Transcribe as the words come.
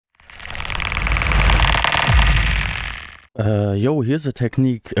Here's a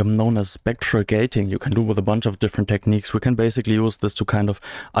technique known as spectral gating. You can do with a bunch of different techniques. We can basically use this to kind of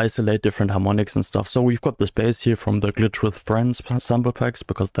isolate different harmonics and stuff. So we've got this bass here from the Glitch with Friends sample packs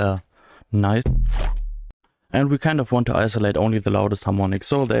because they're nice. And we kind of want to isolate only the loudest harmonics.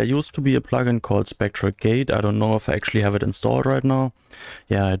 So there used to be a plugin called Spectral Gate. I don't know if I actually have it installed right now.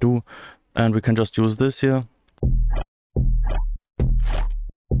 Yeah, I do. And we can just use this here.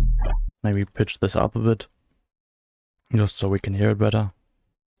 Maybe pitch this up a bit, just so we can hear it better.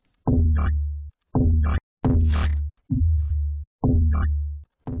 You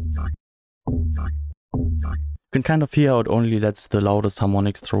can kind of hear how it only lets the loudest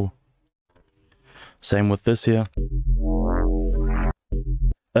harmonics through. Same with this here.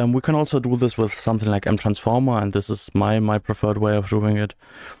 We can also do this with something like M-Transformer, and this is my preferred way of doing it,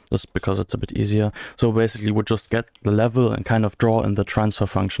 just because it's a bit easier. So basically we just get the level and kind of draw in the transfer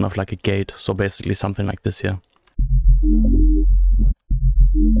function of like a gate. So basically something like this here.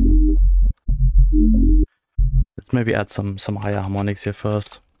 Let's maybe add some higher harmonics here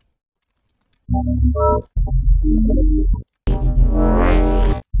first.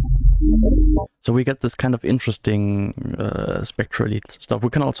 So we get this kind of interesting spectrally stuff.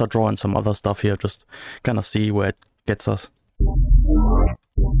 We can also draw in some other stuff here, just kind of see where it gets us.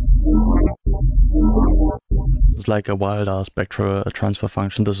 This is like a wilder spectral transfer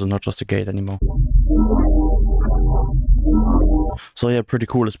function. This is not just a gate anymore. So yeah, pretty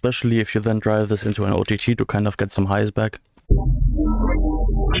cool, especially if you then drive this into an OTT to kind of get some highs back.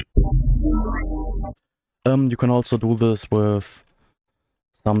 You can also do this with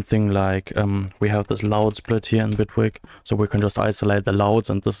something like, we have this loud split here in Bitwig, so we can just isolate the louds,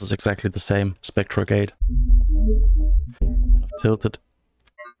 and this is exactly the same Spectral Gate. Kind of tilted.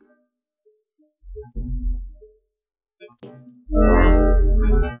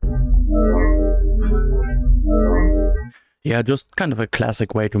 Yeah, just kind of a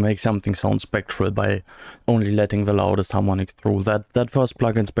classic way to make something sound spectral by only letting the loudest harmonics through. That first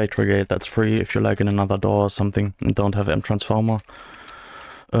plugin, Spectrigate, that's free if you like in another DAW or something and don't have M-Transformer.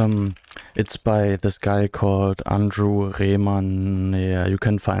 It's by this guy called Andrew Rehman. Yeah, you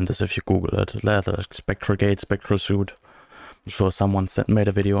can find this if you Google it. Leather, Spectral Gate, Spectral Suit. I'm sure someone made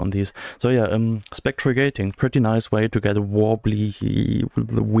a video on these. So yeah, spectral gating, pretty nice way to get wobbly,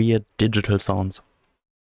 weird digital sounds.